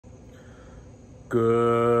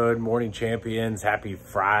Good morning, champions. Happy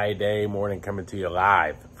Friday morning, coming to you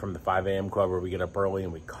live from the 5 a.m. club, where we get up early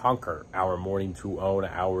and we conquer our morning to own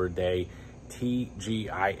our day.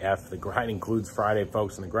 TGIF. The grind includes Friday,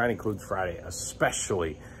 folks, and the grind includes Friday,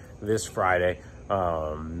 especially this Friday.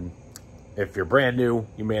 If you're brand new,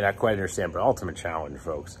 you may not quite understand, but Ultimate Challenge,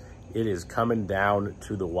 folks, it is coming down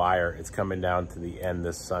to the wire. It's coming down to the end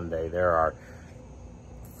this Sunday. There are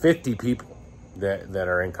 50 people that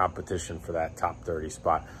are in competition for that top 30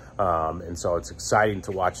 spot. And so it's exciting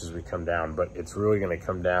to watch as we come down, but it's really going to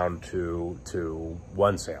come down to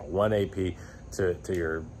one sale, one AP to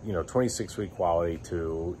your, 26-week quality,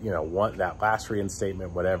 to, that last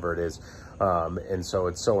reinstatement, whatever it is. And so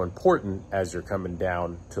it's so important as you're coming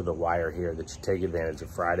down to the wire here that you take advantage of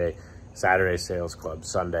Friday, Saturday sales club,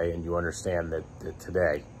 Sunday, and you understand that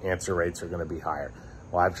today answer rates are going to be higher.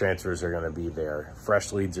 Live transfers are going to be there.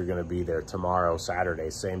 Fresh leads are going to be there. Tomorrow, Saturday,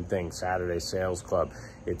 same thing. Saturday sales club,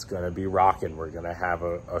 it's going to be rocking. We're going to have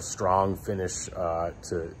a strong finish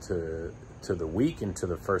to the week and to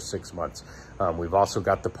the first 6 months. We've also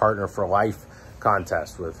got the Partner for Life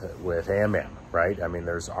contest with AMAM, right? I mean,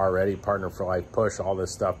 there's already Partner for Life push, all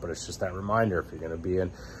this stuff, but it's just that reminder, if you're going to be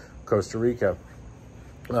in Costa Rica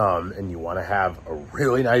and you want to have a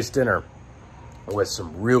really nice dinner with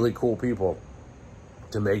some really cool people,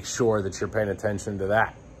 to make sure that you're paying attention to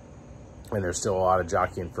that. And there's still a lot of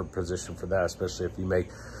jockeying for position for that, especially if you make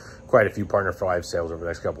quite a few Partner for Life sales over the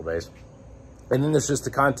next couple of days. And then there's just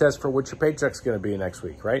the contest for what your paycheck's going to be next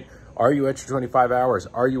week, right? Are you at your 25 hours?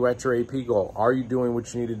 Are you at your AP goal? Are you doing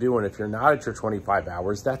what you need to do? And if you're not at your 25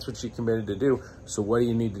 hours, that's what you committed to do. So what do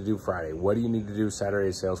you need to do Friday? What do you need to do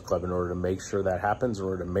Saturday sales club in order to make sure that happens, in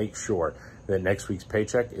order to make sure that next week's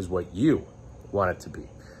paycheck is what you want it to be?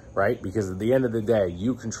 Right? Because at the end of the day,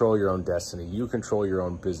 you control your own destiny, you control your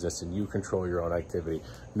own business, and you control your own activity.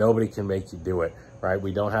 Nobody can make you do it, right?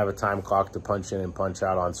 We don't have a time clock to punch in and punch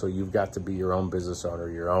out on, so you've got to be your own business owner,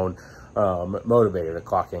 your own motivator to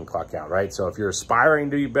clock in, clock out, right? So if you're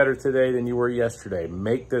aspiring to be better today than you were yesterday,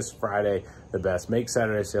 make this Friday the best, make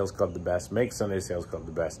Saturday sales club the best, make Sunday sales club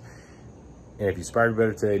the best. And if you aspire to be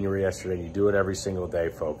better today than you were yesterday, and you do it every single day,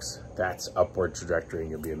 folks, that's upward trajectory,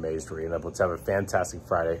 and you'll be amazed where you end up. Let's have a fantastic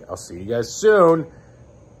Friday. I'll see you guys soon,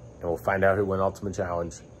 and we'll find out who won Ultimate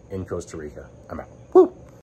Challenge in Costa Rica. I'm out.